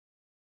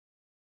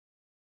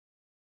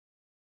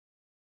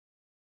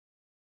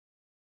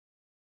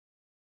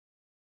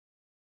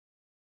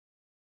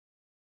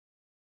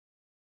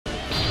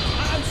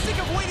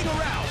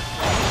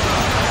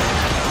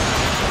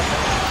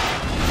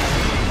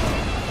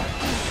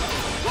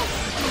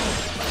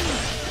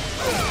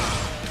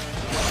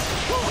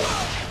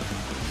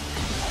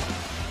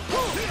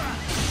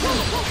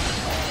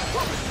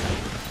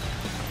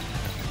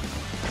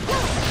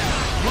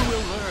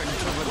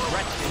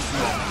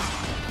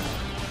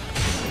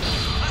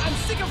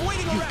of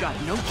waiting around! You've got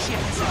no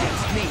chance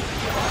against me!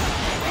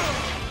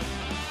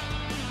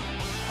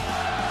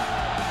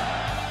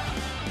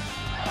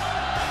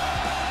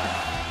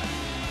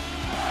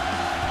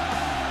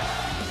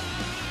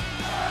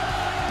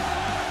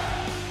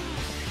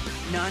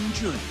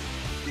 Nanjun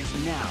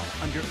is now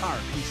under our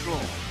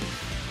control.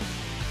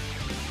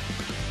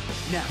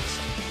 Next,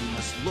 we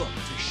must look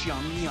to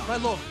Xiangyang. My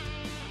lord,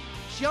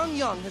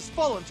 Xiangyang has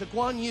fallen to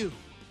Guan Yu.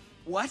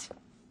 What?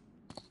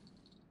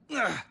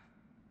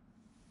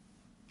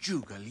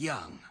 Zhuge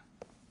Liang.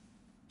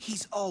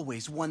 He's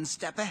always one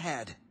step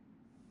ahead.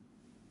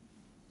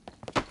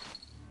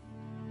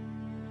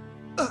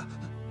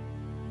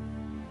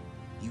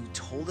 You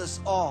told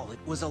us all it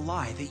was a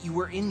lie that you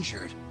were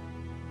injured.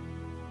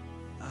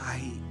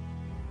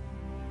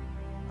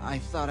 I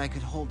thought I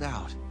could hold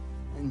out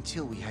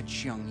until we had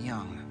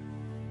Xiangyang.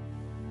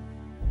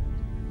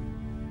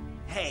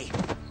 Hey,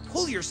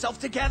 pull yourself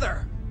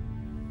together!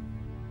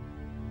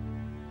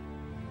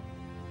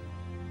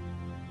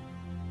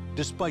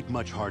 Despite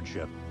much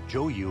hardship,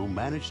 Zhou Yu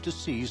managed to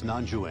seize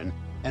Nanjun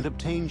and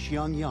obtain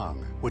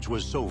Xiangyang, which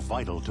was so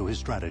vital to his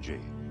strategy.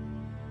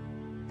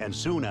 And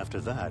soon after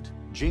that,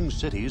 Jing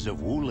cities of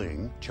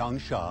Wuling,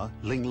 Changsha,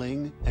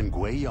 Lingling, and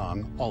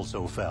Guiyang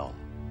also fell.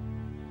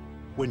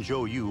 When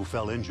Zhou Yu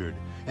fell injured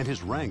and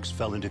his ranks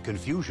fell into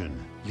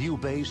confusion, Liu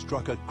Bei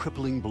struck a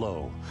crippling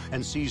blow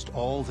and seized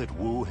all that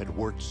Wu had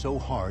worked so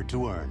hard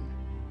to earn.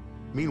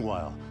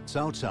 Meanwhile,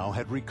 Cao Cao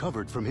had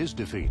recovered from his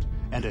defeat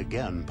and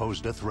again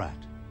posed a threat.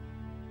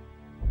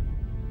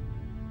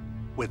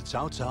 With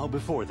Cao Cao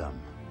before them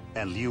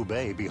and Liu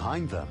Bei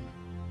behind them,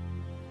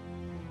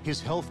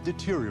 his health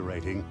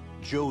deteriorating,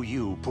 Zhou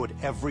Yu put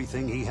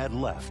everything he had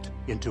left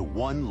into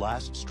one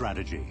last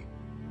strategy.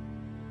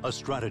 A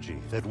strategy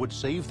that would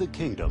save the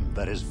kingdom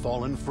that his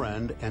fallen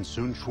friend and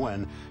Sun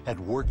Quan had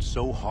worked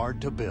so hard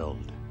to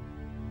build.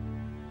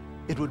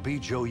 It would be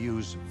Zhou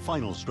Yu's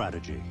final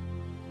strategy,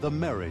 the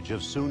marriage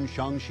of Sun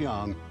Shang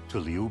Xiang to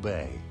Liu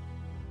Bei.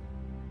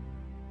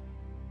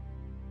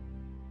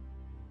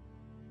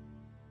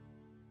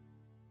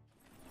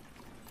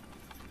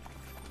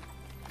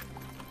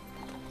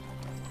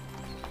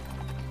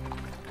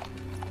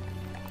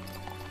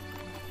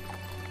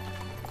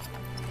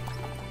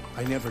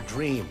 I never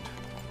dreamed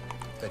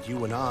that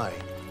you and I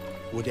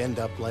would end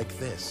up like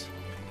this.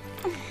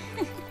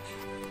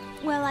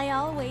 Well, I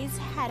always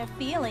had a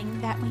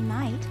feeling that we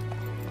might.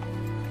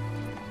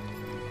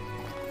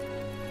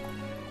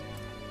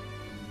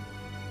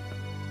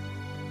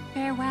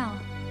 Farewell,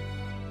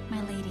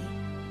 my lady.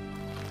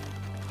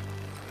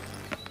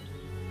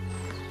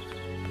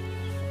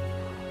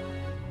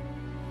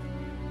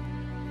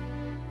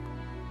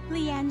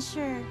 Lian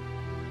Shi,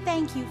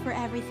 thank you for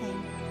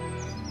everything.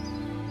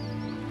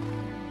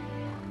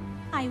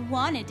 I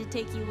wanted to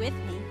take you with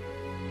me,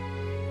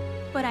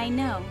 but I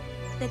know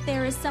that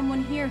there is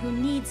someone here who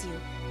needs you,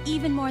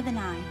 even more than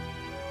I.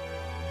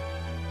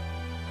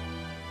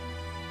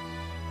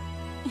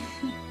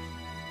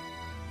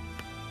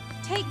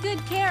 Take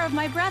good care of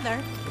my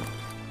brother.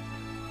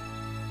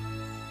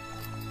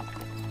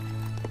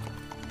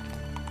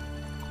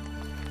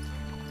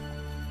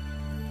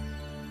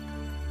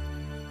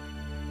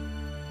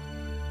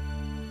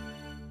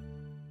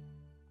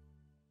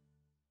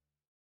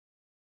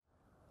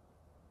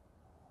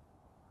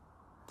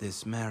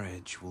 This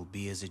marriage will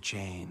be as a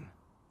chain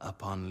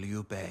upon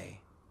Liu Bei.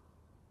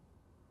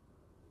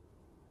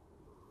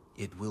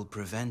 It will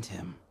prevent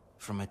him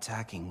from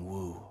attacking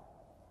Wu.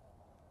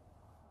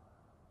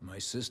 My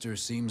sister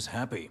seems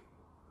happy,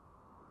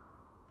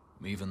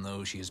 even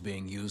though she is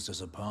being used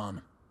as a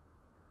pawn.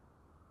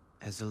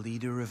 As a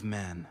leader of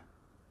men,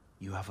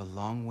 you have a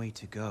long way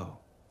to go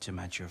to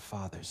match your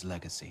father's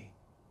legacy.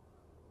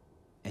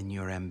 And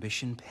your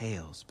ambition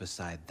pales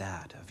beside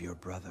that of your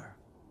brother.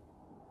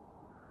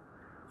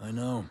 I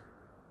know.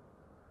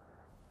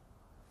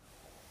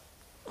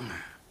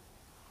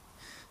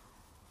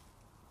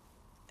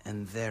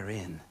 And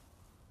therein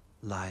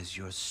lies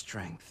your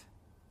strength.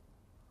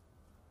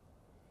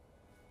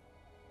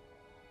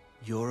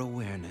 Your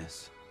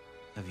awareness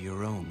of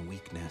your own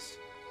weakness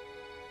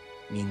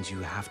means you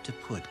have to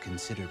put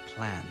considered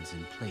plans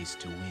in place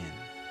to win.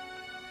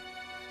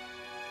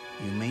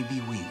 You may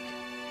be weak,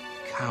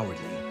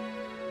 cowardly,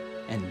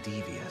 and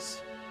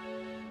devious,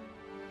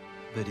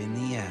 but in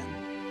the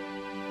end,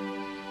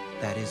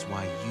 that is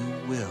why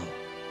you will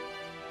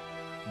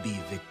be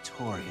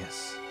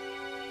victorious.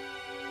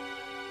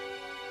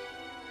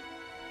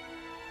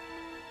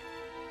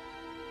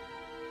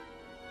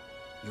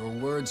 Your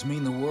words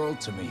mean the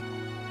world to me.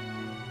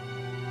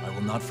 I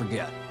will not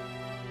forget.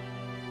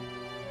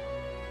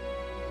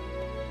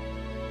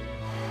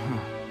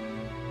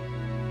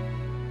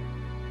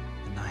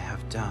 And I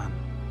have done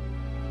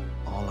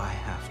all I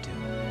have to.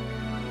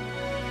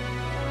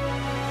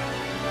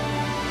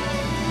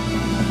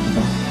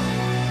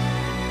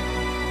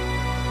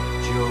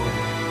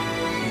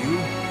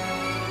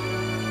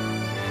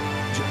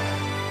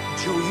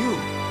 Zhou Yu?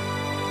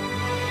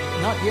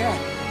 Not yet.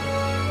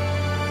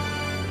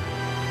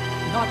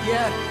 Not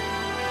yet.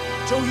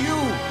 Zhou Yu!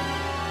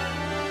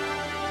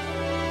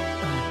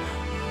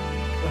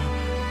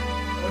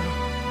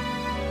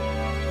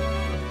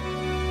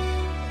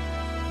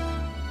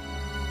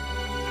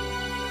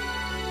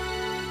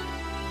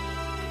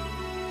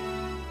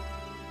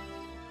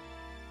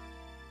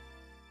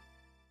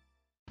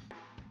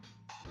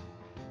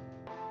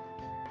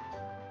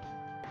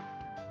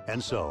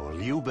 And so,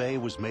 Liu Bei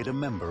was made a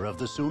member of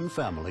the Sun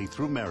family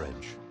through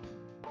marriage.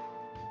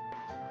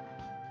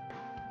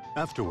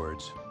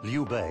 Afterwards,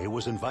 Liu Bei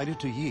was invited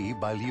to Yi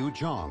by Liu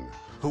Zhang,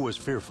 who was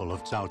fearful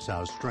of Cao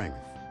Cao's strength.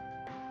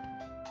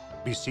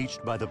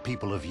 Beseeched by the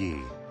people of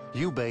Yi,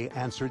 Liu Bei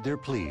answered their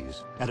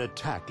pleas and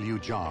attacked Liu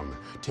Zhang,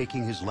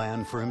 taking his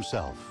land for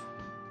himself.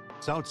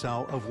 Cao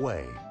Cao of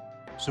Wei,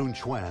 Sun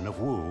Quan of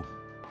Wu,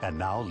 and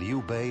now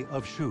Liu Bei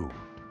of Shu.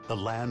 The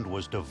land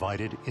was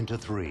divided into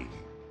three.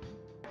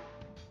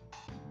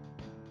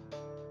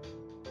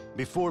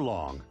 Before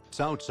long,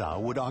 Cao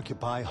Cao would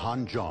occupy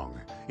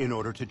Hanzhong in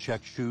order to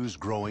check Shu's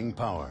growing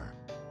power.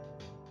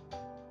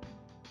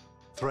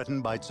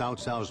 Threatened by Cao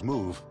Cao's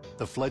move,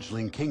 the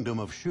fledgling kingdom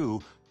of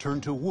Shu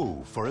turned to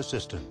Wu for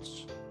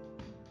assistance.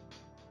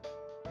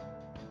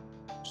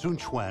 Sun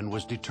Quan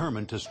was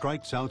determined to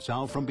strike Cao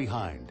Cao from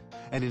behind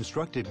and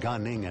instructed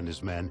Gan Ning and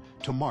his men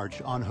to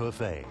march on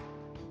Hefei.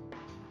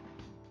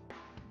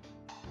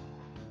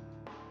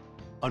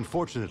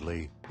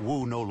 Unfortunately,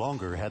 Wu no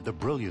longer had the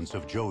brilliance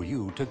of Zhou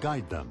Yu to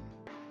guide them.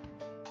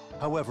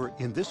 However,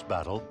 in this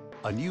battle,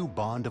 a new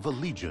bond of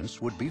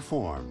allegiance would be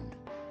formed.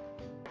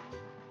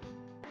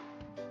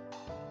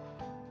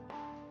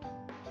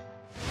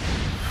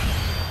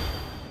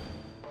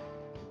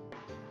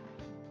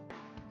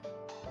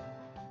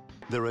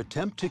 Their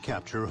attempt to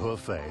capture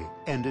Hefei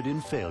ended in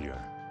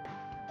failure.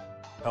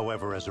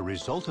 However, as a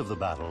result of the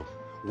battle,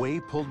 Wei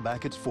pulled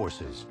back its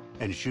forces,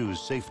 and Shu's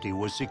safety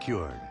was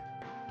secured.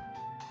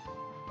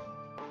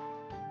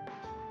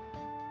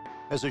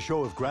 As a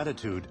show of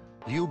gratitude,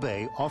 Liu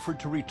Bei offered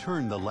to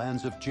return the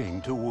lands of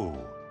Jing to Wu.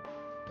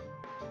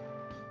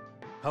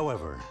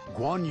 However,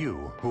 Guan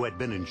Yu, who had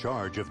been in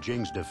charge of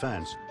Jing's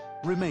defense,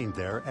 remained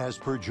there as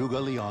per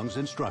Zhuge Liang's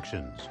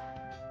instructions.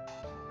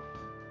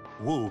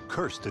 Wu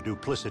cursed the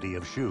duplicity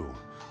of Shu,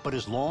 but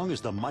as long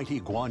as the mighty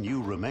Guan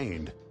Yu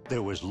remained,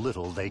 there was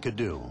little they could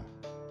do.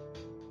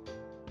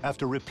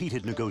 After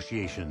repeated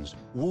negotiations,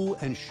 Wu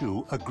and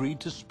Shu agreed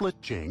to split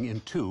Jing in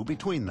two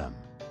between them.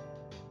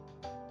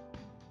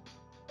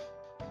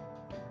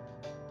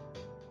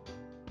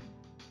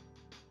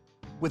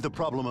 With the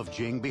problem of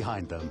Jing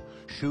behind them,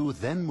 Shu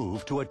then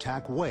moved to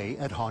attack Wei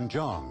at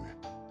Hanzhong.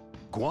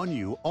 Guan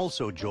Yu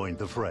also joined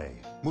the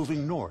fray,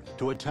 moving north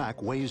to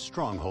attack Wei's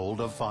stronghold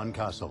of Fan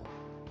Castle.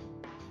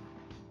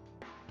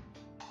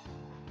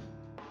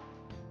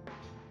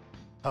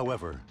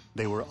 However,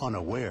 they were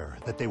unaware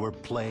that they were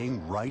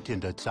playing right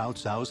into Cao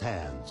Cao's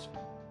hands.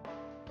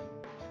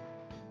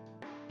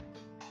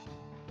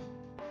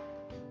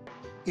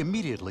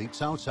 Immediately,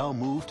 Cao Cao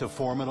moved to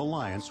form an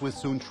alliance with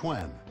Sun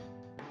Quan.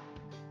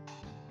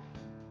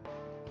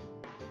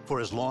 For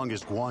as long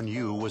as Guan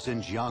Yu was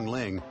in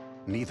Jiangling,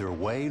 neither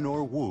Wei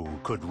nor Wu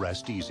could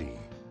rest easy.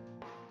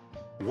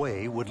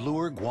 Wei would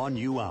lure Guan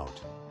Yu out,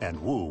 and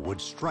Wu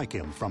would strike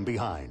him from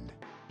behind.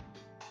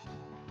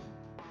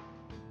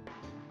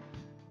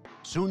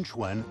 Sun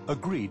Quan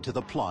agreed to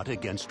the plot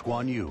against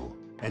Guan Yu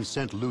and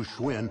sent Lu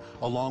Xun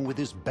along with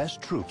his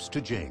best troops to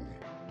Jing.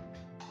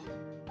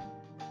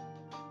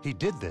 He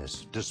did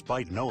this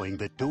despite knowing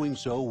that doing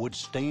so would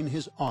stain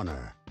his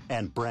honor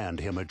and brand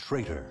him a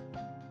traitor,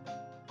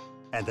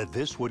 and that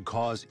this would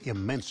cause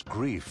immense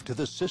grief to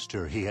the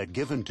sister he had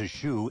given to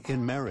Shu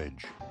in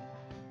marriage.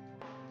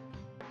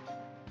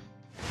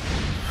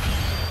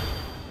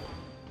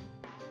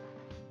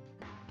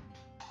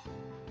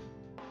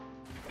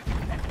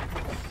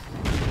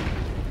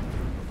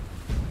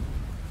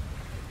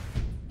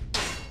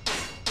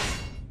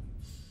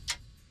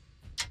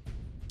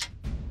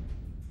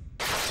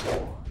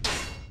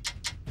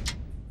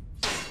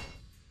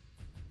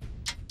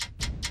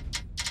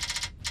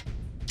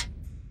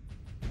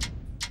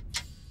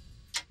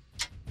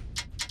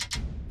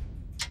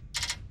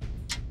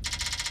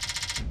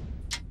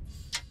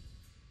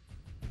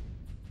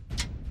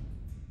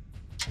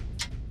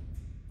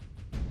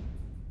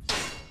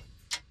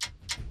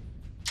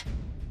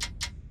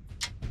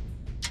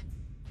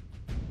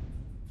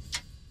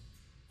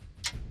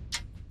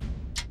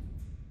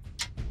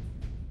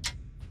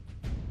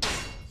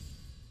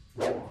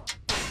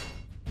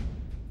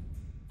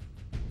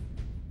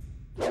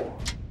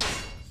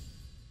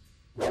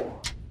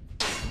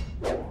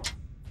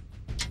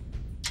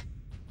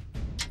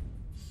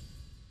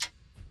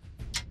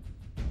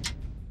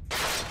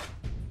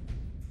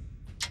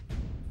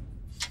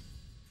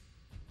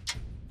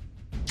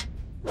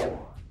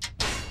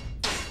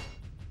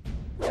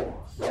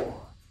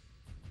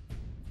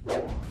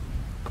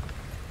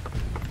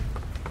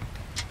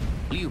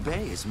 Liu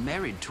Bei is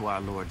married to our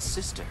lord's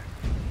sister.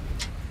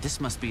 This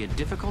must be a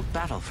difficult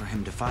battle for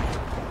him to fight.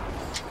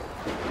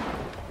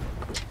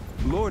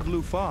 Lord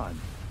Lu Fan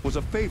was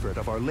a favorite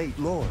of our late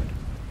lord.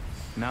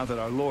 Now that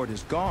our lord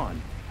is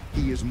gone,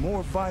 he is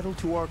more vital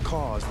to our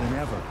cause than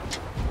ever.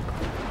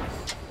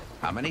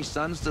 How many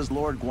sons does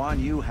Lord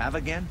Guan Yu have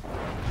again?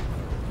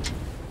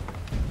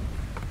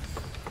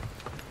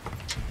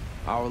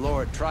 Our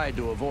lord tried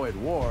to avoid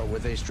war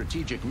with a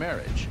strategic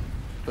marriage,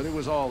 but it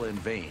was all in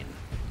vain.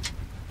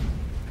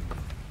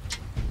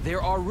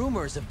 There are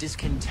rumors of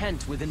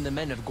discontent within the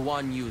men of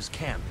Guan Yu's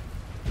camp.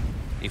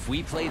 If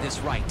we play this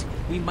right,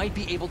 we might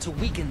be able to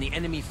weaken the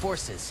enemy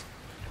forces.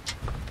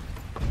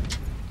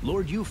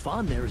 Lord Yu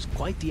Fan there is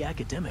quite the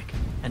academic,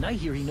 and I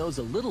hear he knows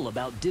a little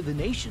about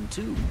divination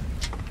too.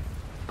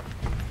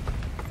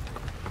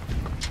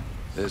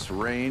 This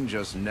rain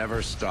just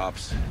never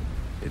stops.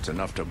 It's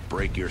enough to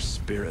break your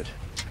spirit.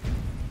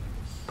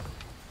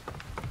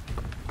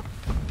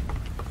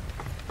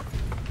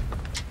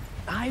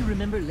 I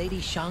remember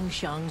Lady Shang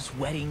Xiang's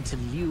wedding to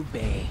Liu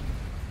Bei.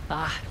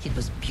 Ah, it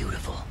was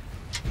beautiful.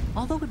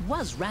 Although it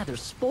was rather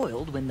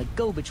spoiled when the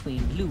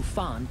go-between Liu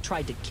Fan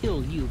tried to kill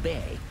Liu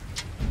Bei.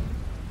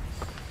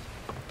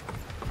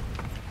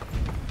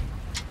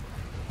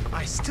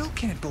 I still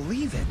can't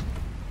believe it,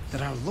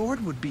 that our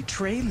lord would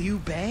betray Liu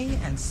Bei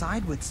and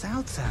side with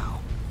Cao Cao.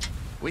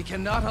 We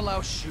cannot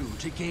allow Shu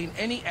to gain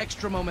any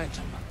extra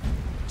momentum.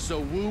 So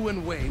Wu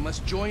and Wei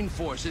must join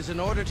forces in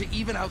order to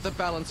even out the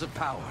balance of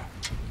power.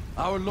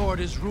 Our lord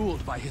is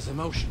ruled by his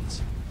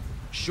emotions.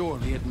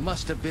 Surely it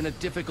must have been a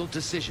difficult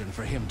decision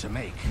for him to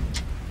make.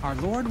 Our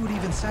lord would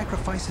even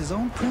sacrifice his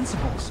own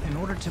principles in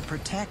order to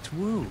protect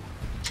Wu.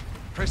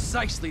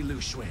 Precisely, Lu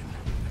Xun.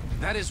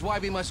 That is why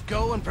we must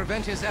go and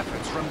prevent his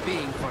efforts from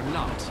being for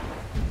naught.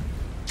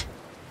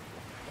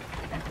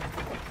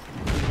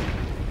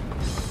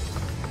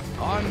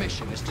 Our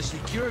mission is to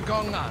secure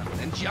Gong'an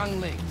and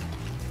Jiangling.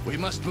 We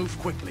must move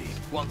quickly,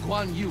 while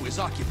Guan Yu is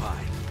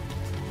occupied.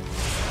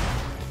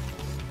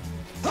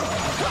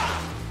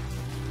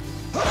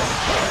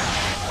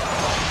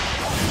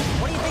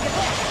 What do you think of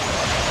this?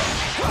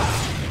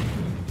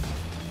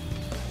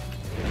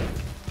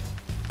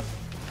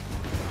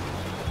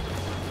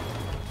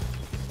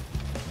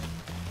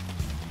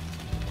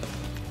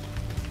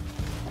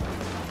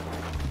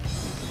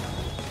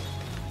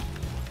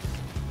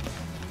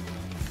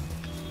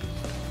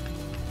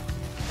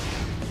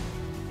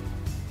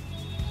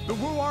 The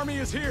Wu army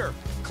is here!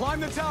 Climb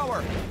the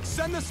tower!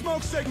 Send the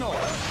smoke signal!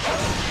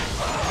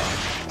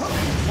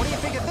 What do you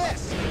think of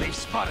this? They've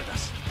spotted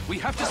us. We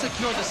have to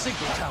secure the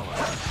signal tower.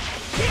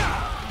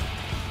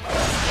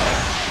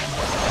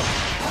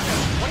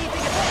 What do you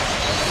think of this?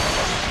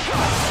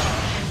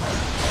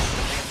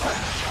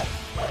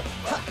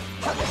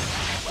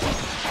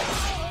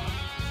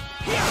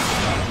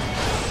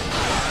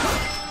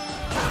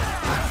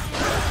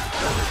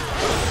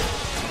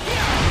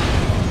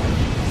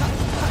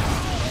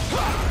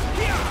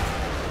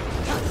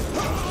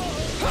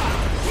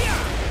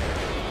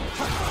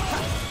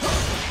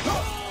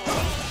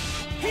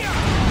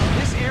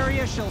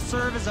 Shall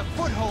serve as a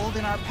foothold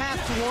in our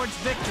path towards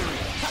victory.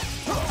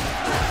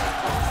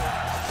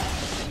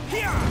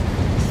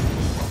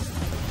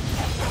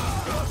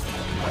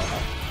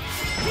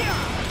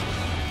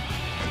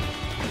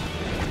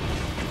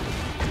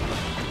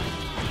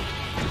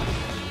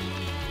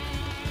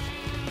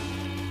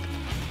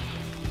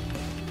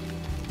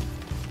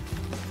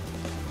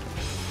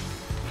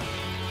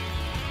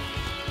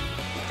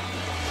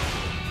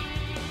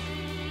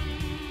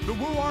 The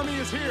Wu army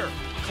is here!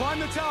 Climb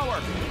the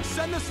tower!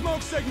 Send the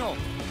smoke signal!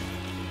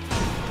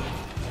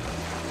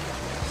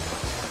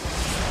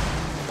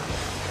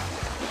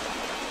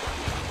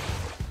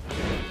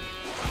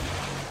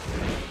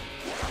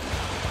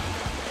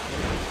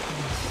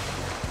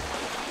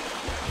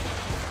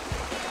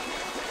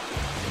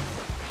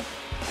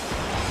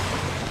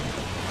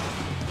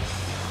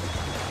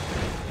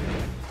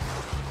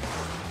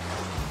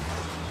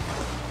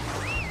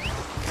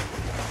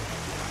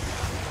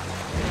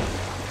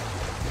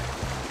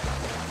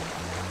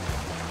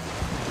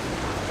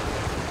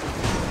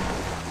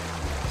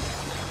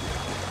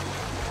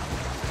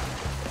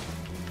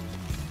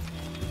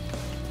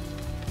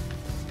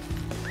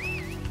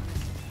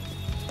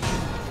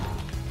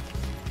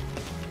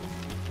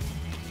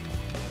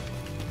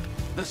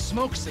 The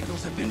smoke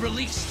signals have been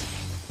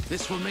released.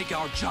 This will make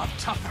our job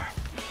tougher.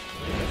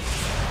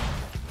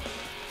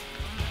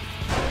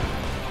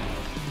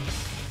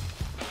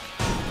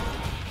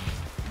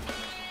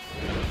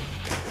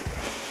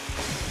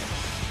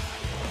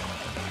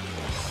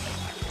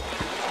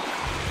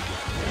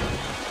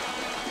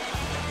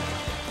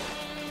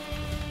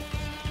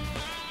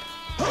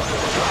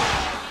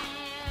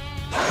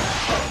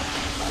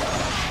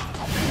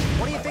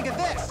 What do you think of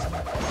this?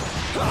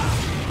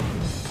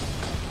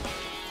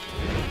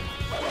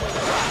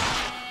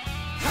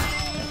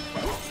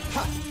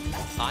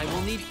 I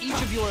will need each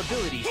of your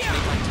abilities to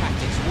make my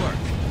tactics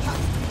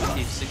work.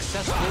 If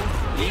successful,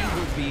 we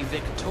will be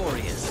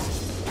victorious.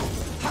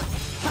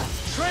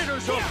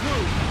 Traitors of Wu!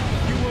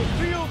 You will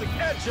feel the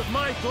edge of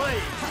my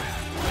blade!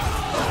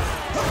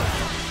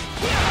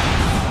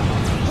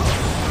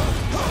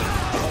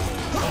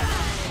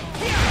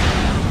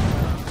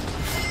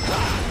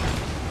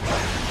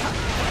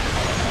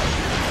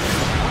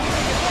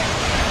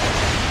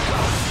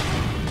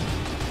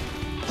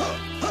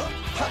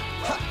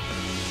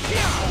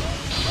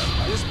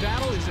 This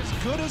battle is as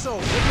good as over.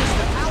 Witness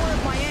the power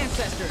of my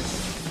ancestors.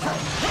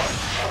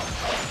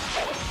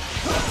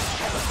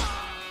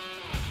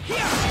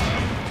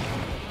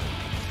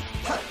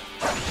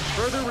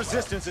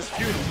 resistance is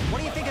futile. What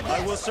do you think of this?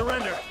 I will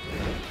surrender.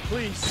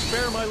 Please,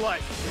 spare my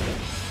life.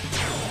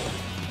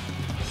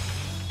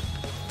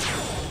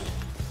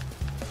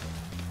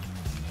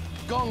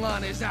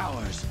 Gong'an is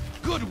ours.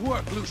 Good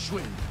work, Lu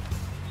Xun.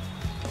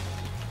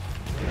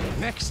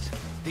 Next,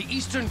 the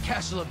eastern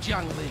castle of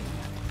Jiangling.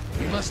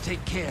 We must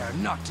take care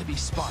not to be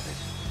spotted.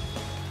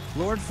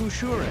 Lord Fu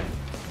Shuren,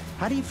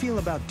 how do you feel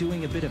about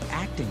doing a bit of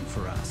acting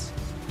for us?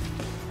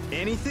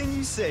 Anything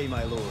you say,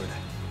 my lord.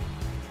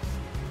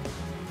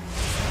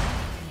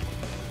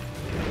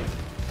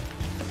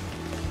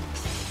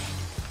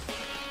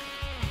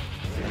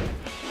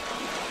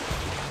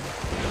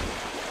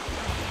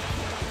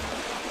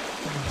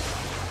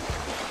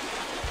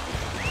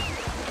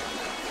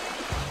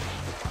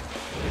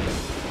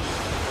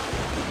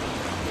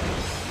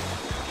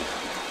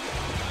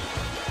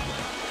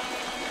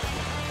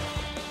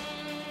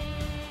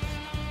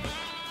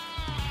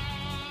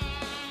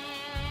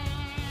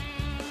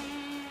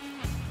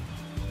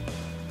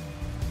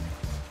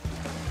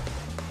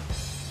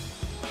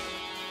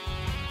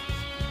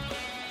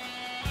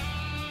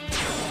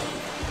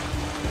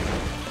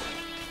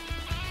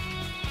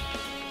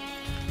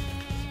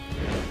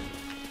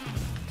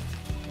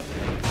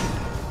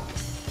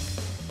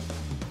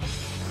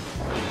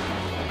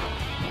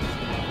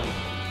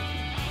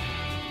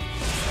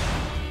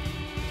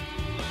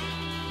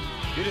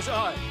 It is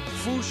I,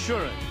 Fu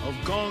Shuren of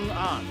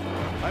Gong'an.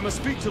 I must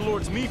speak to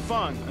Lords Mi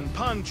Fang and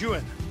Pan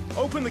Juan.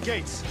 Open the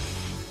gates.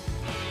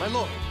 My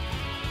lord.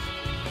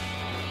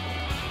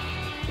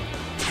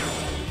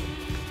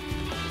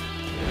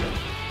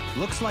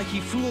 Looks like he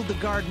fooled the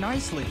guard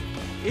nicely.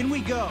 In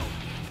we go.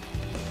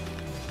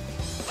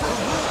 The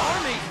Wu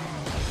army!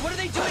 What are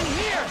they doing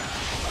here?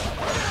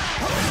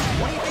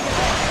 What do you think of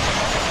this?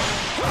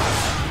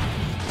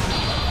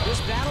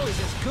 This battle is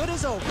as good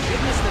as over.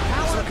 Witness the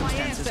power of my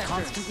Circumstances ancestors.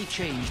 constantly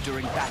change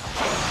during battle.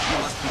 You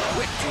must be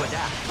quick to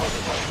adapt.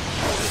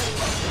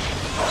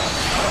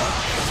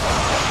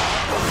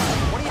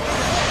 What do you think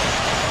of this?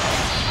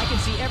 I can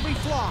see every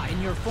flaw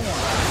in your form.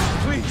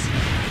 Please,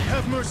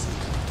 have mercy.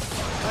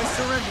 I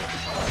surrender.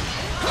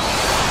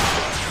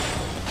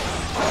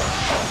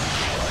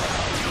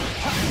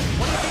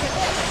 What do you think of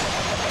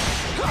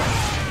this?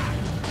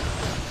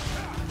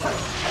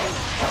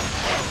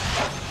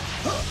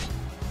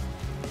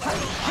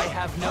 I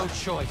have no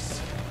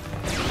choice.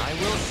 I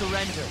will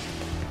surrender.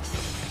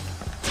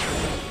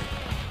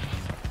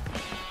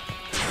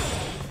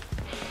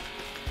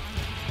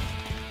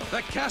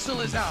 The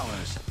castle is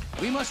ours.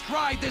 We must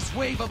ride this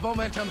wave of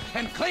momentum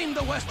and claim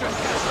the western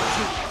castle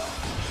too.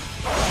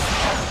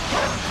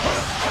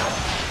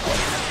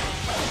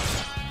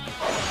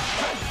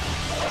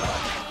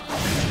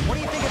 What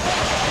do you think of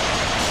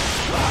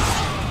this?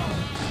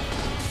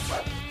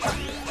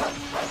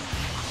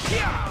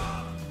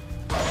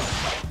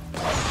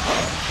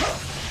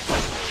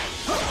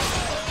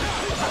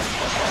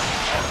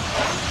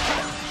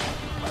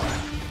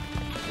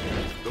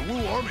 The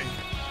Wu army.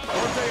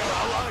 Aren't they our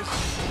allies?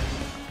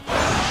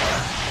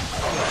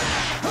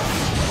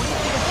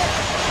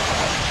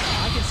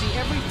 I can see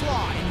every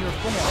flaw in your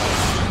form.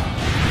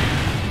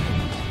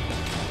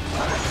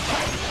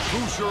 Fu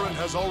Shuren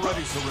has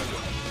already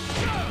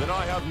surrendered. Then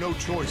I have no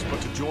choice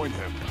but to join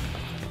him.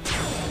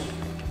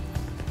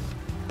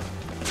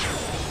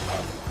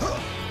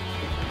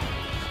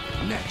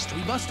 Next,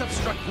 we must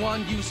obstruct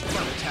Guan Yu's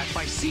flood attack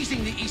by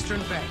seizing the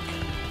eastern bank.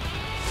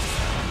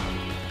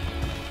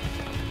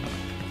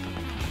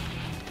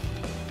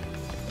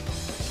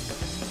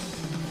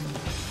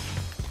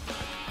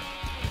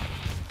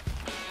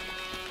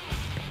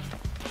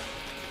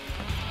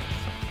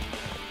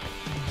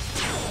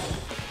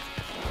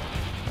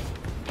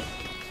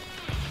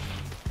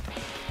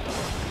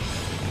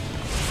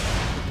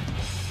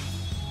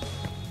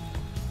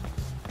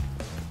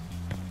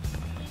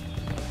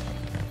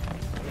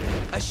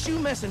 A Shu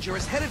messenger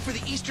is headed for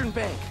the eastern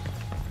bank.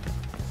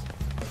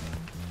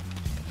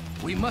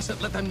 We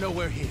mustn't let them know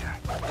we're here.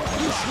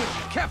 Lu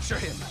Xun, capture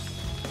him!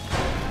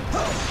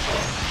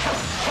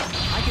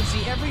 I can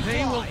see every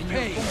They flaw will in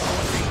pay your for form.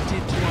 what they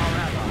did to our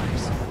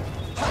allies.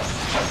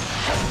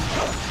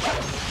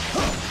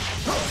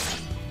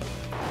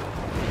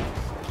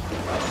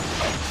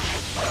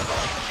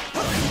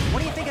 What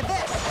do you think of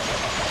this?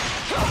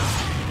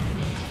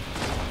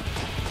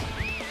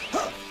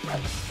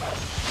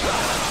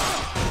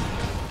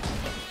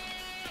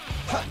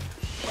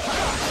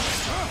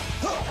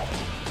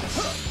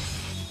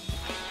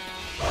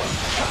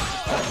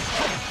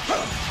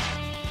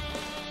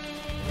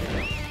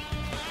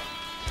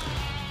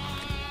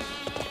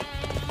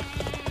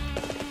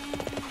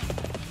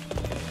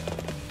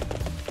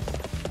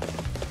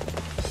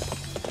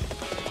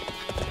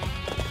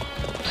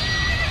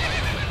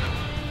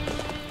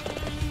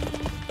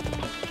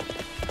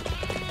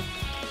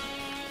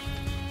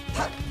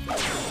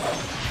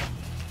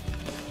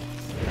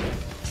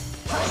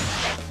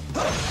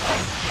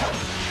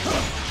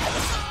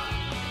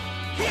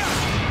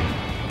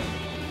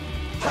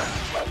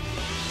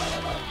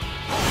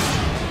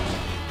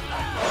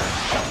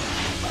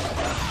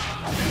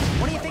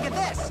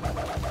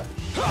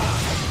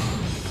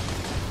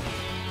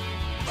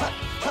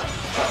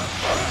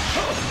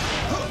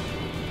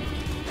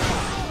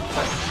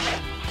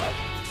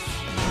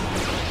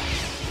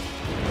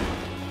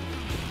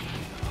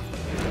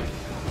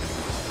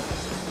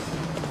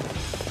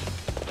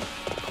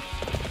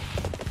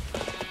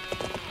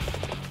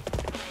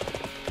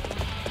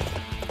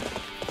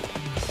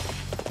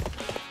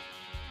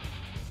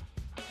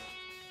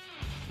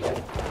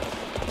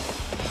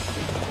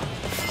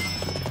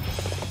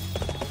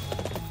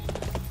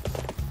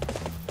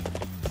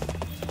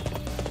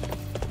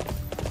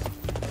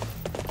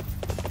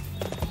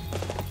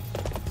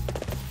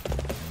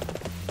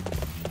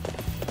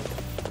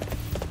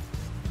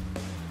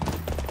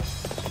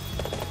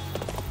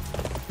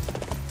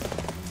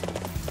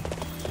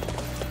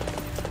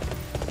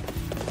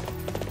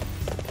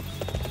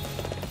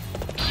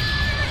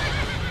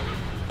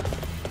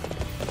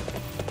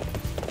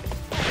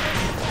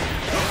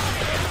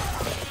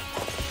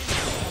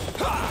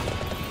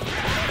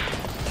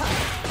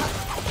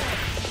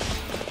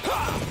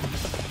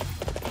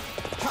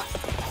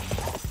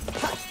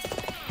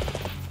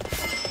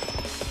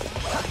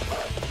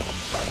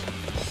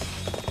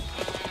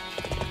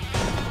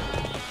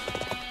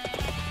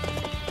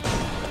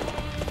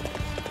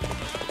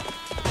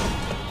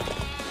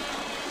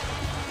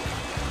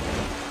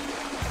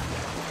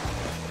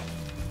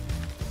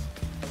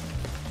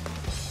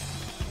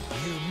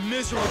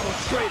 miserable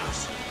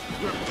traitors!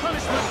 Your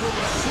punishment will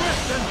be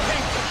swift and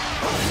painful!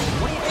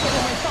 What do you think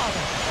of my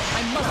father?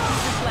 I must keep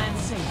this land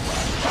safe.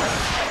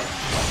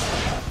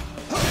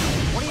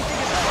 What do you think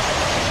of that?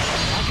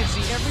 I can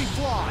see every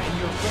flaw in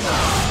your plan.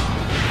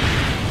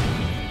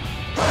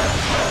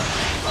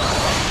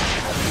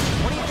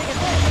 What do you think of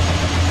this?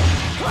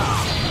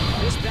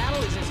 This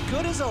battle is as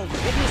good as over.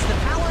 Witness the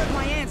power of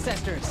my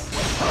ancestors.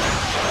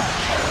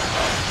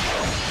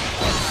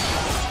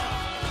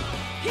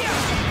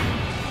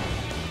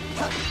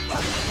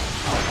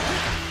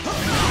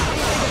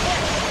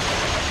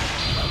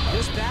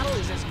 This battle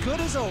is as good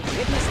as over.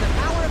 Witness the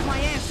power of my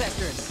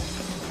ancestors.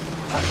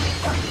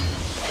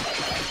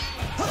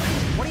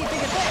 What do you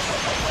think of this?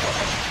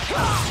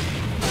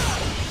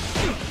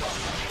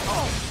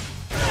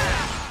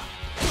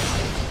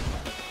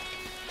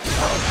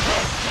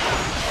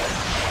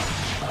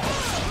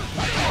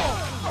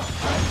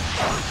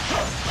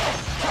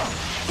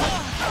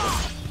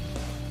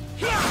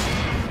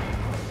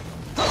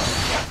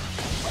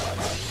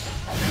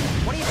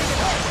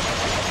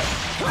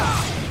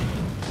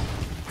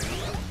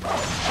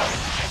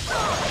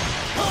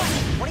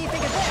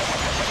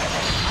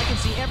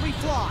 Every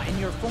flaw in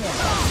your form.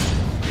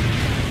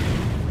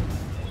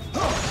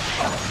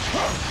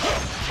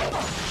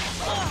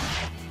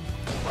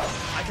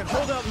 I can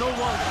hold out no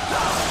longer.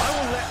 I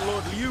will let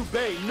Lord Liu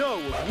Bei know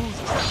of Wu's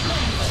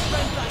treachery.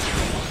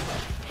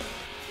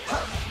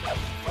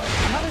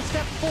 Another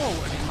step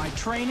forward in my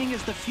training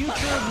is the future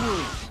of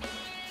Wu.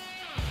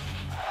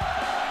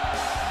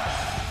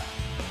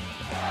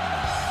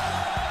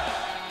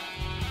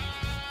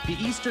 The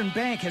eastern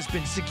bank has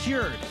been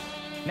secured.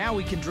 Now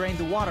we can drain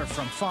the water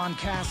from Fan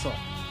Castle.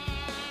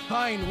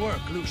 Fine work,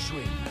 Lu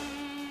Xun.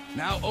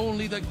 Now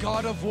only the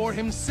god of war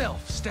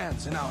himself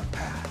stands in our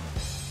path.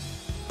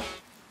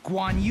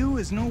 Guan Yu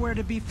is nowhere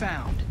to be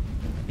found.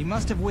 He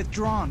must have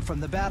withdrawn from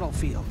the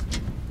battlefield.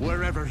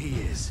 Wherever he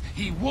is,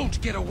 he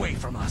won't get away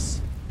from us.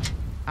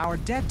 Our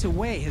debt to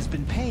Wei has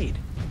been paid.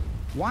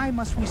 Why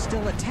must we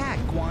still attack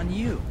Guan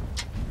Yu?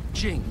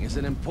 Jing is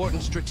an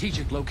important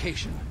strategic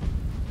location.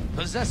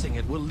 Possessing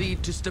it will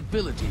lead to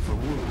stability for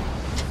Wu.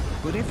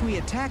 But if we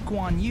attack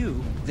Guan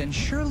Yu, then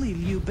surely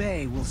Liu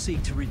Bei will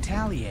seek to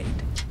retaliate.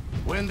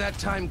 When that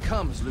time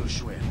comes, Lu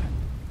Xun,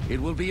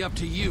 it will be up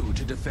to you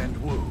to defend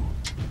Wu.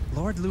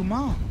 Lord Lu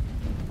Meng.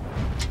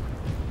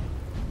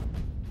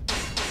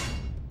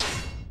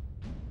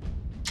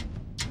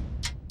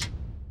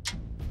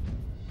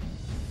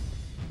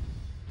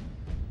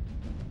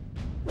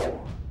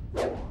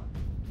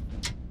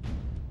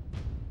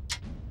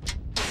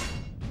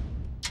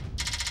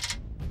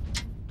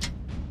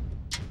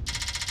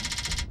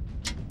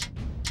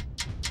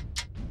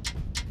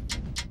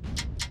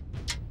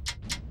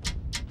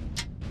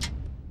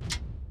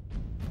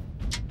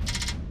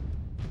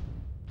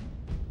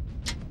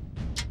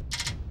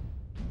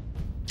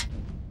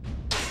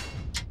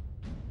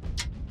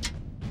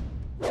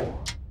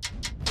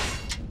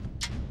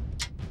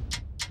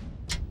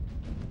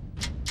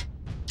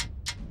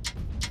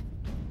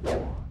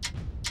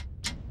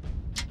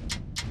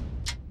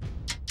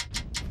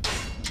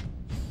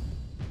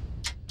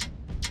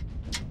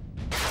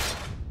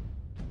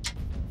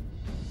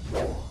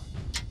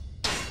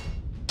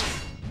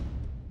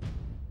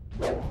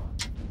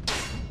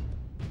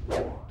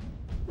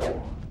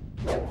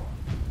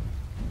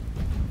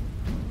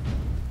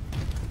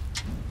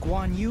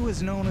 Guan Yu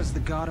is known as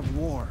the god of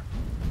war.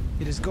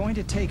 It is going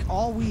to take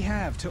all we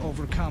have to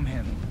overcome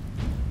him.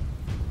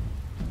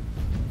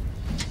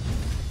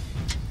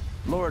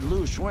 Lord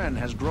Lu Xun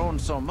has grown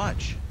so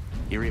much.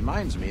 He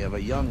reminds me of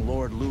a young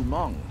Lord Lu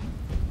Meng.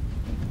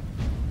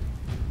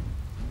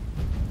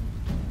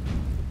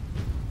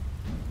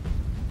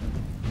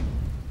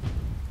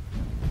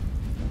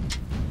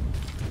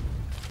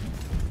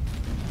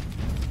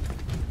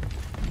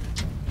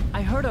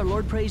 I heard our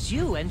lord praise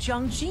you and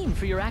Zhang Jin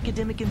for your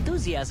academic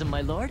enthusiasm,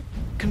 my lord.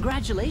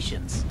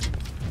 Congratulations.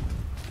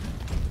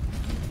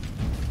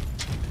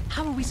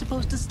 How are we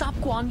supposed to stop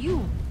Guan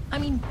Yu? I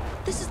mean,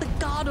 this is the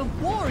god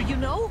of war, you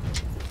know?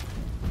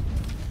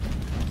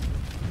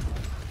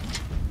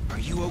 Are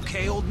you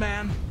okay, old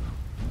man?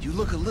 You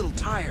look a little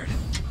tired.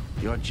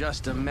 You're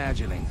just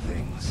imagining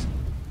things.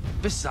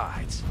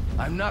 Besides,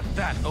 I'm not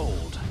that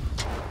old.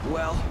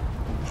 Well,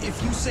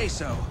 if you say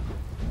so.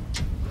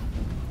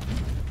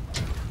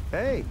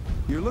 Hey,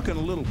 you're looking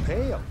a little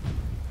pale.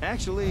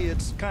 Actually,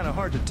 it's kind of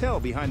hard to tell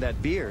behind that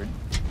beard.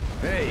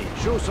 Hey,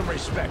 show some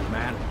respect,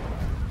 man.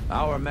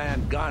 Our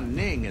man Gan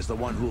Ning is the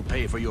one who'll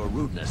pay for your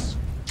rudeness.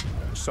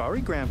 Sorry,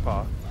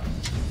 Grandpa.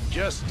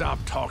 Just stop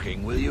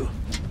talking, will you?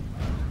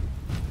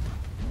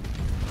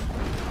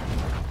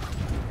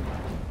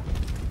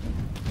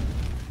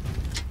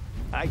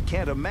 I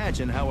can't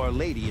imagine how Our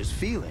Lady is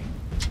feeling.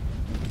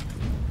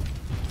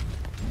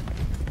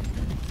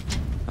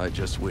 I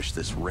just wish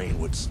this rain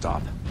would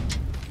stop.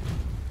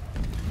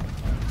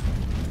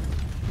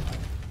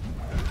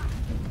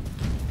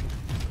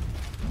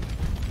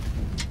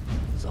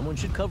 Someone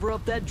should cover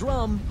up that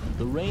drum.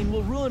 The rain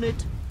will ruin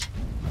it.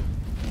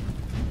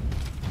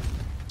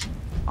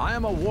 I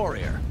am a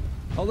warrior.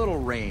 A little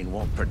rain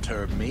won't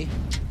perturb me.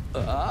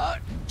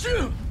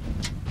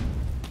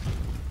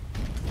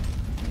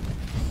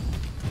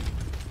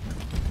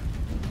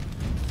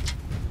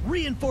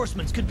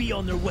 Reinforcements could be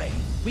on their way.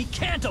 We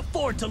can't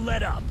afford to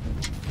let up.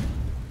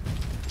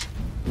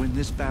 When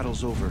this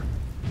battle's over,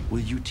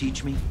 will you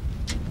teach me?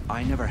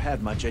 I never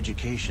had much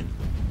education,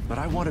 but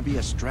I want to be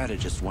a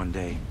strategist one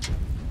day.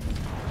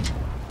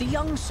 The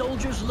young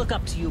soldiers look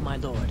up to you, my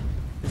lord.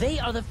 They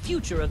are the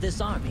future of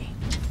this army.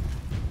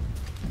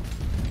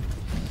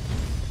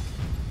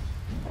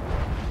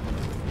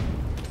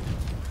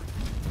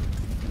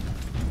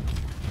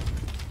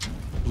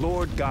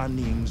 Lord Gan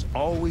Ning's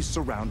always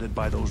surrounded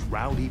by those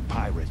rowdy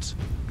pirates.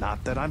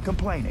 Not that I'm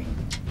complaining.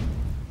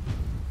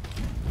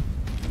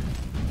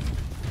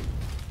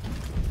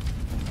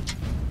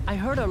 I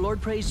heard our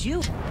lord praise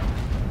you.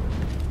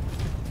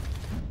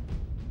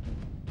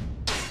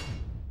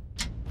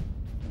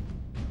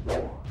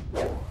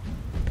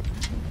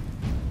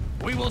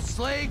 We will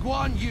slay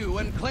Guan Yu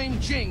and claim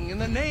Jing in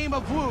the name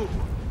of Wu.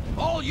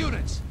 All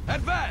units,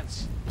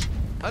 advance!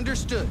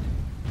 Understood.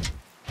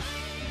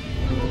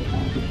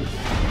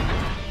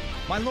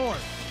 My lord,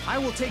 I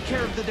will take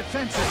care of the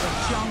defenses of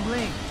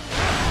Xiangling.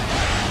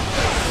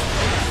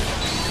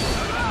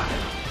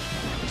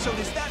 So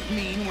does that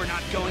mean we're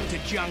not going to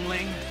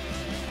Jiangling?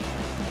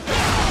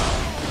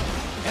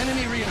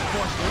 Enemy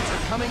reinforcements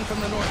are coming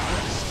from the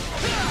northwest.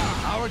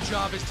 Our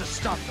job is to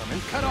stop them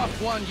and cut off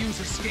Guan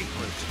Yu's escape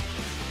route.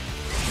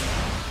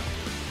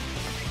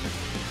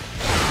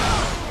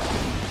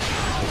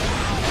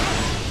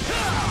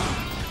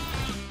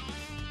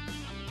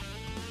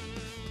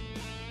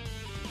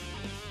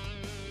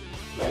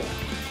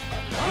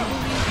 You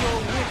believe your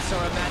wits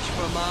are a match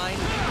for mine?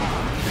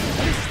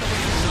 This is the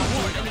way to not do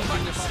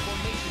anything if our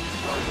formation is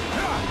broken.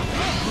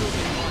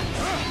 Moving ones.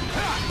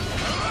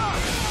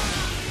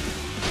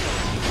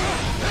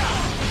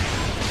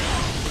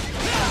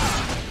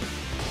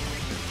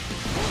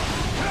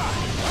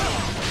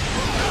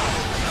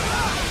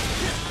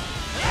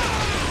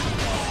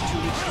 To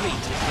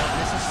retreat is not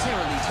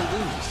necessarily to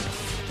lose.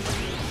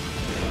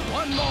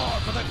 One more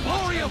for the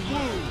glory of Wu!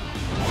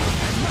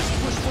 And let's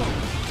push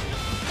forward.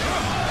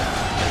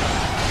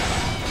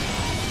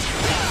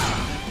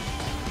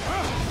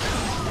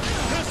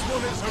 This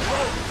one is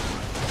heroic.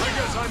 I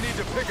guess I need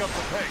to pick up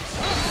the pace.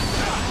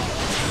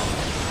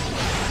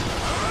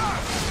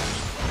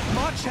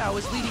 Ma Chao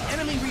is leading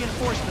enemy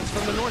reinforcements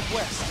from the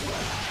northwest.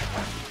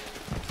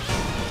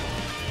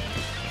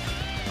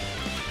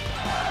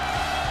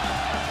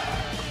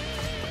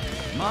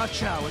 Ma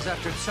Chao is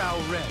after Cao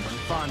Ren and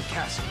Fan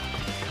Castle.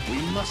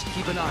 We must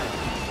keep an eye on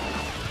him.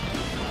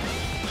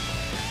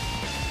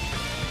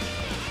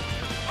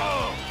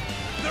 Oh!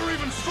 They're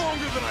even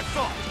stronger than I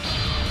thought!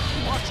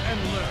 Watch and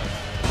learn.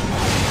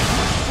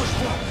 Push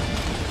forward.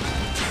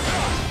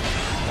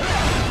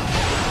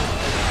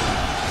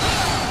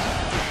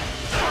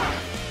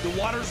 The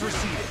water's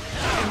receded,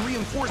 and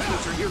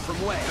reinforcements are here from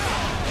Wei. We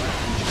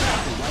just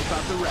have to wipe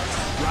out the rest,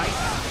 right?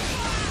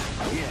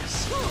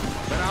 Yes,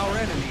 but our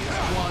enemy is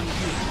Guan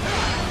Yu.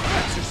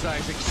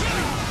 Exercise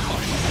extreme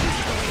caution.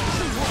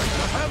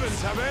 The heavens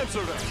have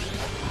answered us.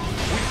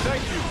 We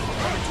thank you for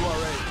coming to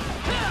our aid.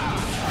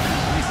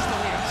 This is the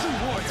way a true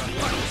warrior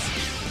fights.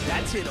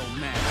 That's it, old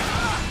man.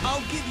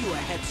 I'll give you a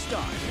head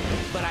start,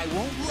 but I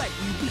won't let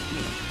you beat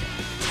me.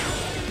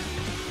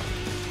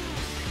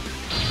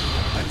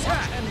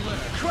 Attack and learn.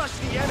 Crush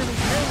the enemy's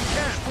main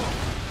camp.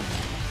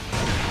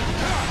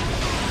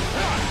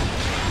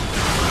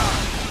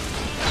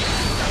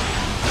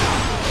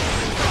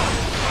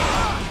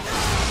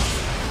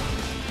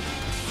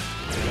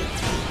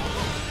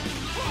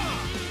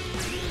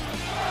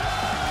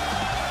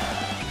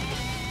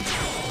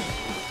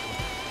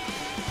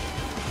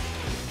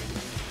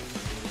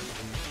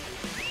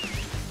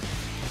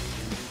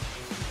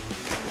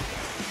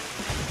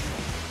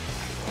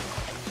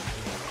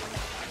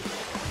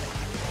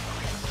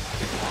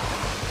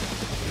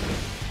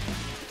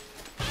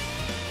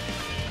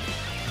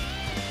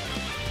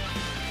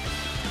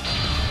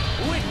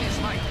 Witness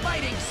my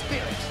fighting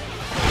spirit.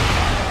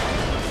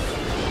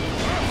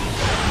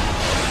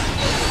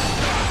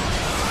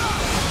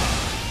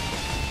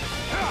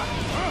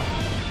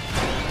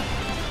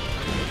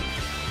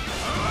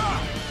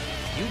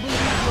 You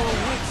believe your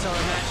wits are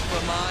a match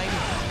for mine?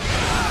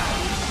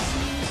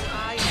 Seems I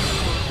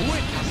know.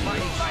 Witness my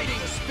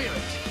fighting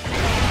spirit.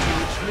 To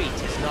retreat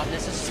is not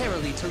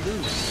necessarily to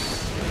lose.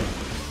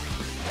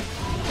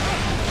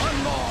 One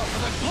more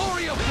for the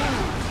glory of Wu.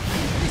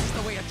 This is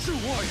the way a true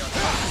warrior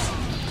fights.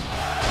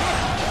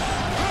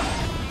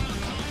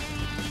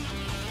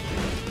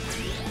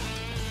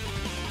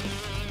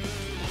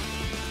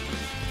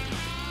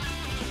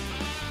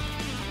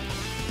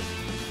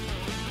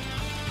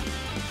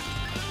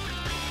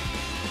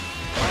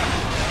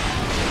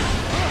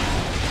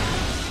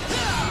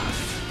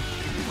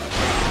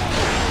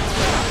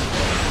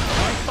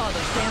 My father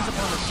stands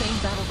upon the same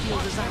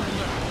battlefield as I do.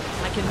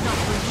 I cannot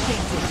bring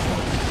shame to his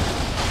name.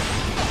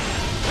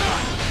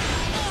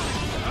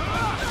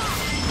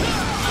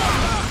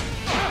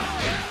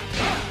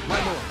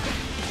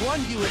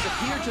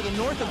 appear to the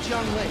north of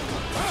Jiangling.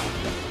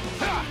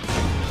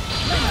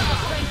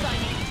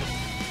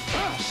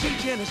 Shi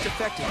Jian has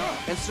defected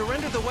and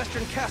surrendered the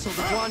western castle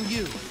to Guan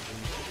Yu.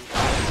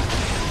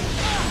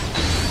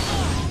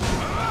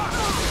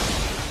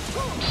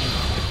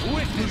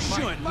 Wu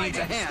Shun needs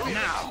a hand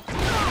now.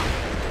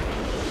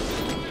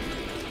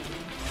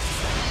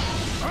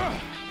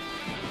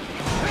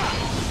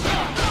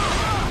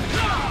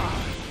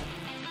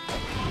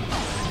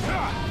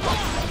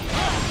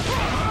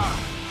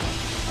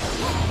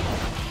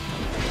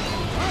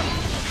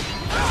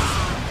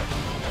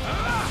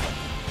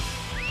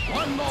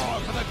 One more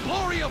for the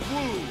glory of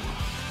Wu!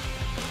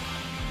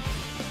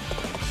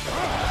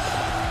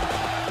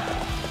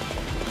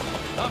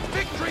 A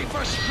victory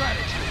for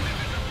strategy!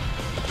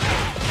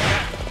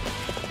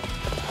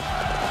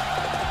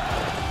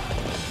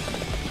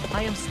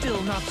 I am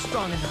still not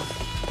strong enough.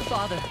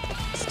 Father,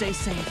 stay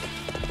safe.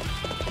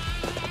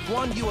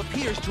 Guan Yu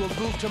appears to have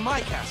moved to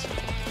my castle.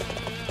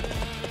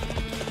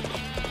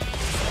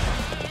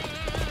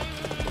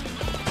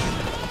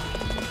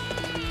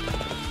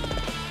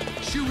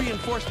 Shu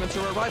reinforcements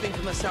are arriving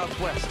from the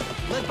southwest,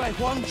 led by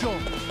Huang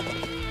Zhong.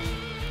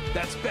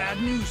 That's bad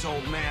news,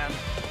 old man.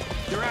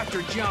 They're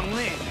after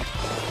Jiangling.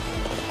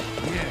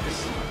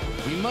 Yes.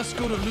 We must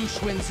go to Lu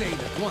Xuanzade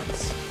at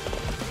once.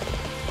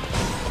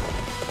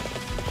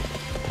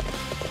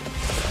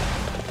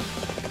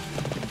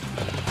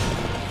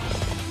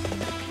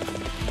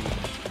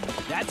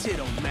 That's it,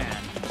 old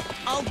man.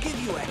 I'll give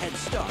you a head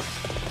start,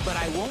 but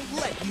I won't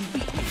let you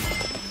beat me.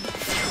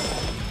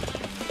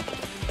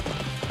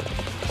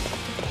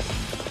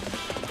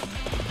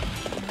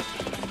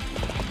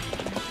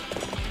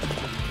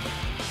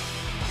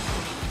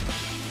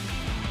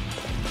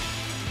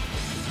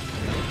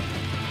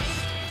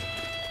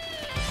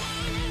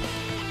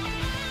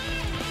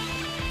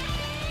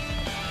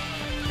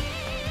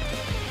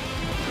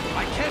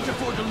 I can't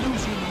afford to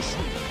lose you, Lu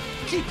Shu.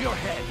 Keep your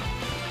head.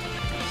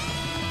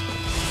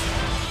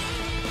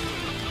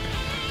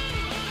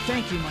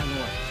 Thank you, my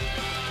lord.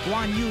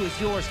 Guan Yu is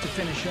yours to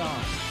finish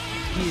off.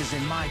 He is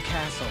in my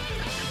castle.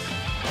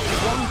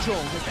 Huang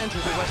Zhong has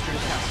entered the western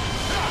castle.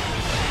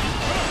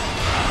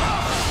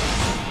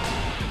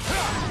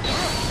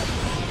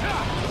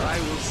 I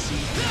will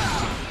see you,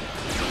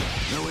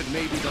 though it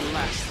may be the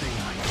last thing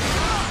I do.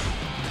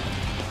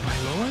 My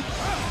lord?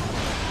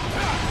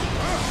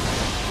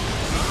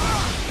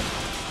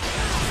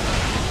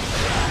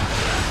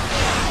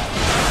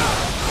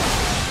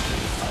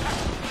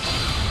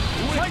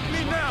 Fight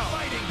me now,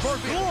 for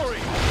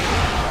glory!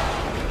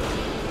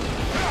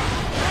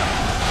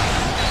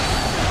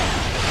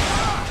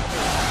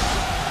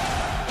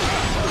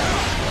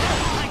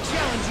 I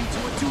challenge you to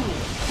a duel.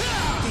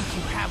 Think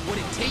you have what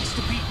it takes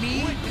to beat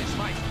me? Witness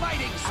my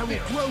fighting spirit. I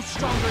will grow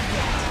stronger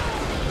yet.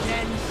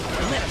 Then,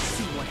 let us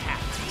see what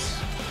happens.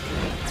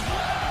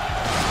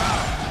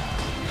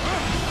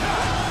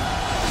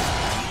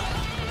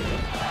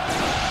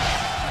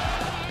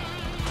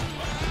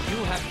 You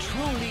have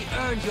truly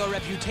earned your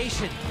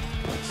reputation.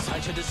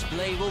 Such a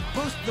display will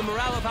boost the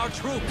morale of our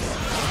troops.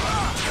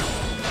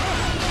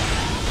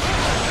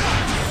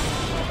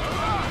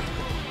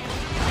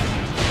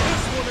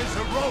 This one is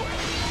heroic.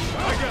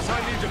 I guess I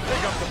need to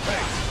pick up the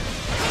pace.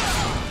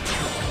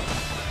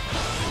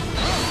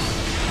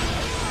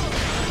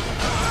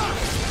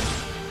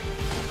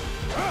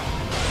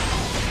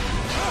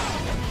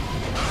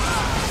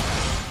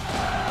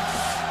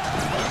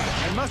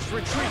 I must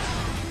retreat.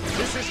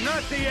 This is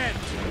not the end.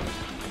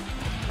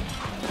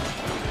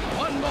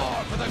 One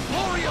more for the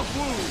glory of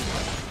Wu!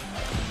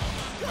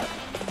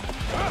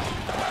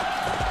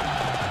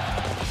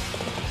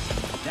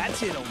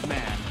 That's it, old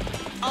man.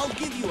 I'll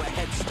give you a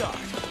head start,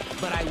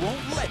 but I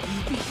won't let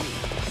you beat me.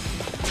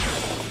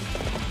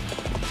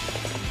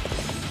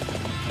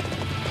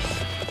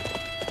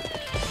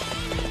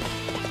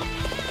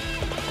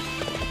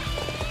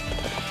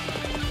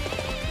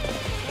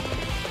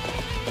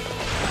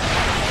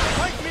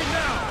 Fight me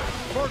now,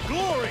 for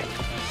glory!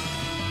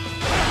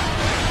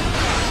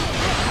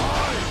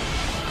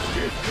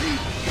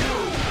 Defeat you!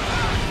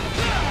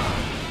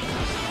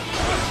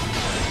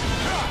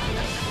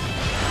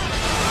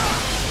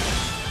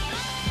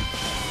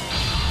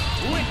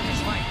 Witness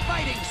my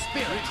fighting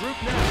spirit! Regroup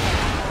now.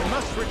 I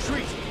must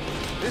retreat.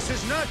 This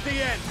is not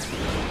the end.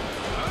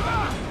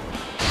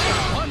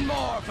 One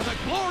more for the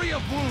glory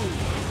of Wu!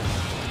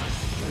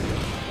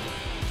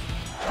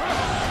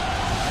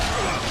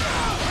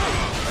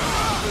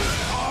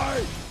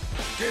 I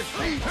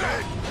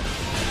defeated!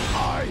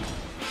 I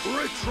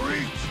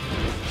retreat!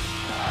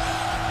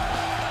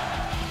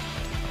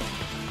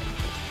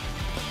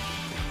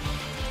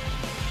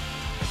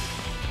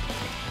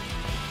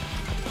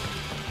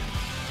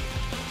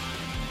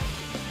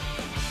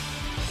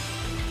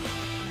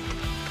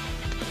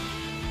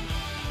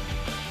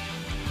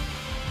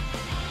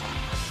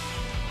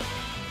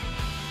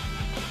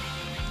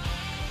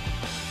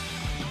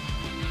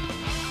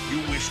 You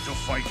wish to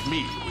fight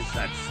me with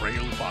that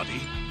frail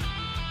body?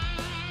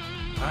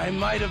 I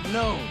might have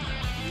known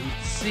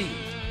you'd see.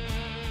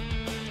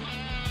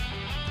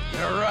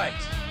 You're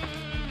right.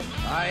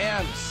 I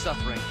am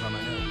suffering from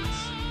an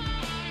illness.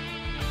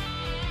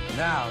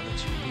 Now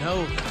that you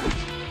know that,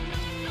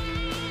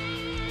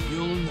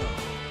 you'll know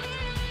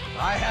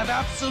I have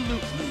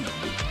absolutely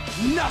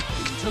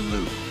nothing to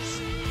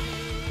lose.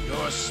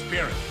 Your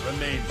spirit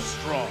remains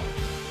strong.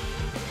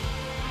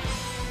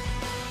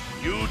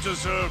 You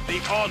deserve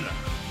the honor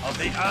of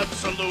the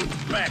absolute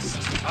best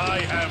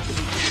I have to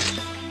give.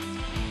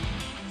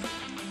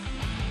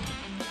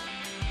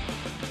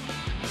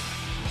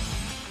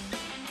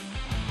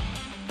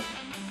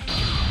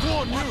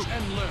 Watch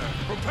and learn.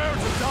 Prepare to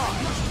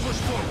die. Let's push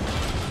forward.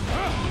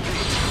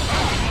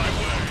 Out of my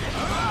way.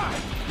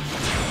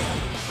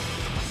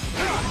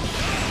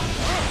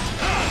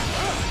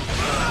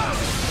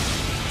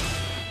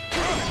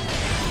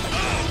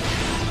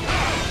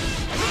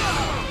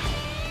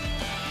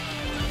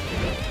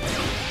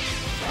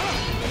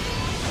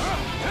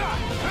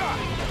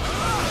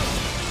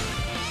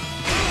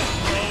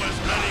 Throw as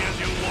many as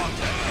you want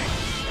at me.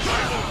 I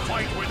will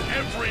fight with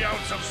every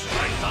ounce of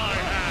strength I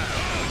have.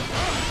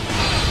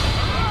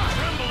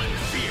 Tremble in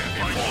fear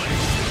before you.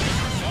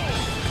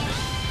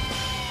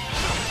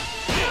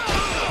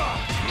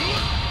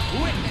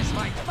 Witness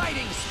my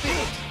fighting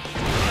spirit!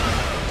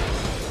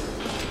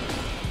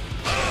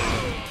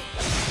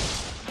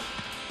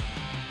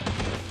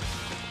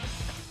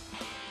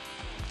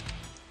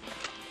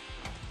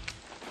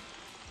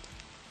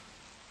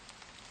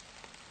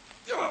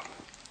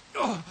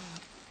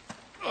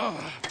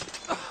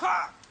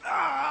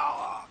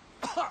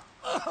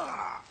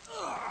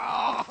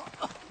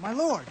 My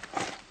lord,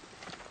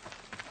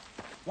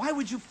 why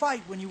would you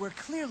fight when you were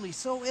clearly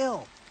so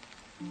ill?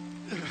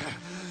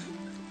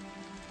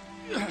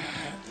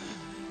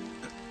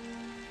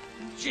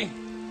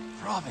 Jing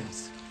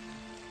province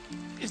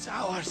is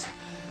ours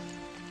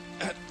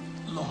at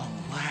long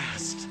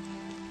last.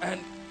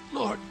 And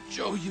Lord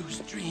Zhou Yu's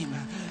dream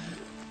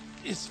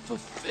is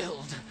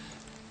fulfilled.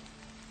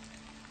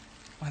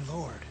 My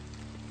lord.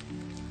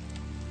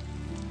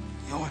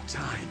 Your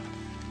time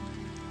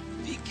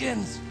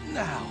begins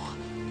now.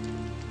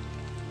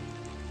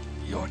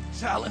 Your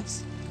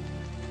talents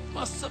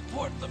must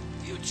support the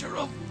future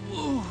of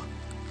Wu.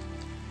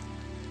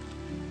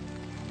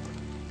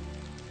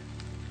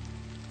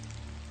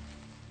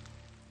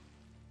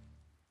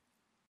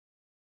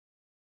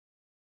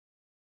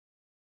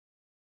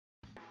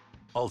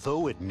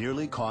 Although it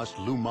nearly cost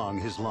Lu Meng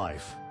his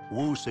life,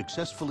 Wu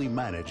successfully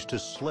managed to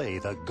slay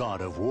the god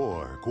of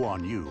war,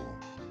 Guan Yu.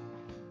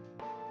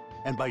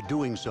 And by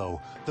doing so,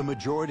 the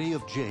majority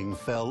of Jing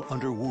fell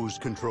under Wu's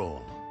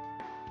control.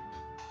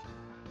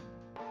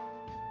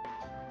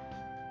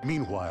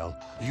 Meanwhile,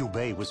 Liu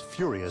Bei was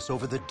furious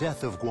over the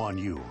death of Guan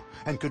Yu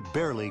and could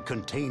barely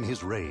contain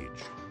his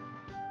rage.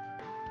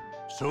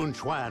 Sun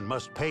Quan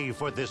must pay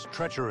for this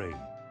treachery.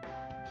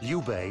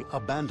 Liu Bei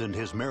abandoned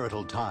his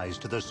marital ties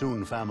to the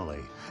Sun family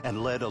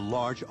and led a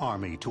large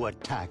army to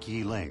attack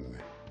Yiling.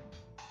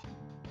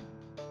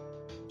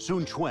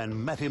 Sun Quan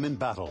met him in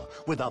battle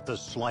without the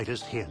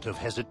slightest hint of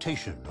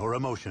hesitation or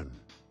emotion.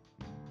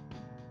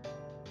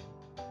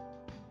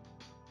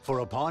 For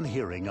upon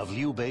hearing of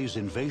Liu Bei's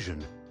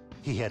invasion,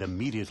 he had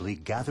immediately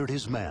gathered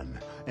his men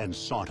and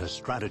sought a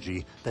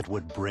strategy that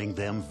would bring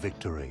them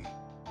victory.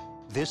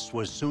 This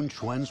was Sun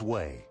Quan's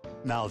way,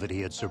 now that he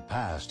had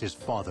surpassed his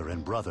father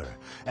and brother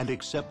and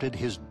accepted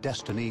his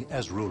destiny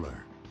as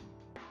ruler.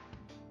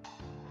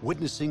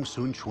 Witnessing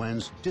Sun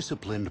Quan's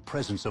disciplined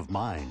presence of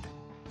mind,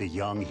 the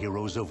young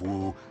heroes of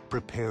Wu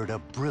prepared a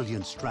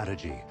brilliant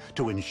strategy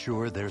to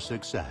ensure their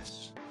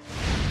success.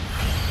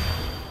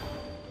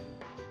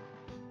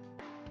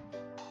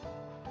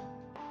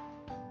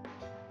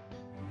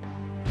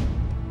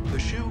 The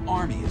Shu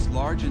army is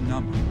large in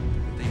number,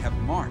 but they have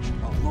marched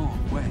a long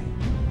way.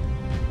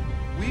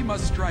 We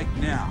must strike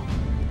now,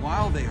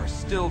 while they are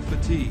still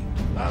fatigued.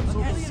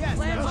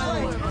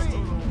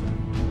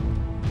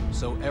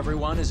 So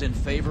everyone is in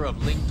favor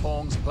of Ling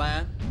Tong's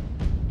plan?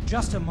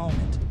 Just a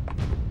moment.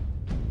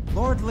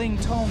 Lord Ling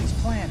Tong's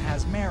plan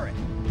has merit.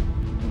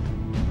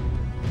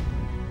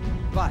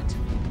 But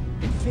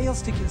it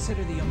fails to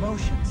consider the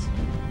emotions.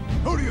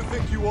 Who do you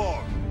think you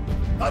are?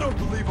 I don't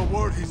believe a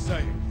word he's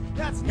saying.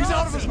 He's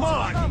out of his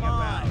mind! Come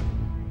on.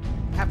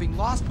 Having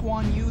lost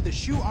Guan Yu, the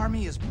Shu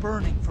army is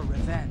burning for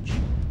revenge.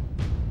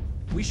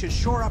 We should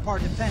shore up our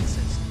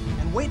defenses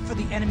and wait for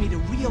the enemy to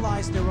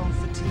realize their own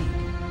fatigue.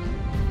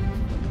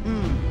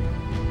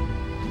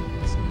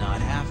 It's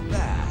not half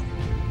bad.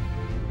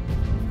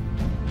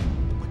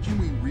 But can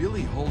we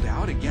really hold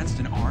out against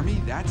an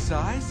army that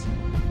size?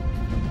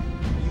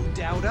 You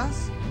doubt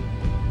us?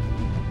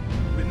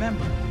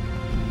 Remember,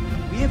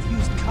 we have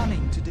used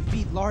cunning to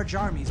defeat large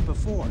armies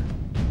before.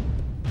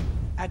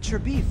 At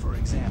Cherbi, for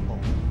example.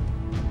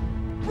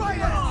 Right,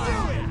 let's do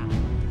it!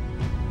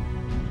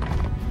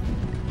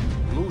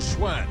 Lu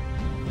Xuan,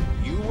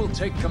 you will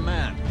take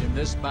command in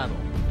this battle.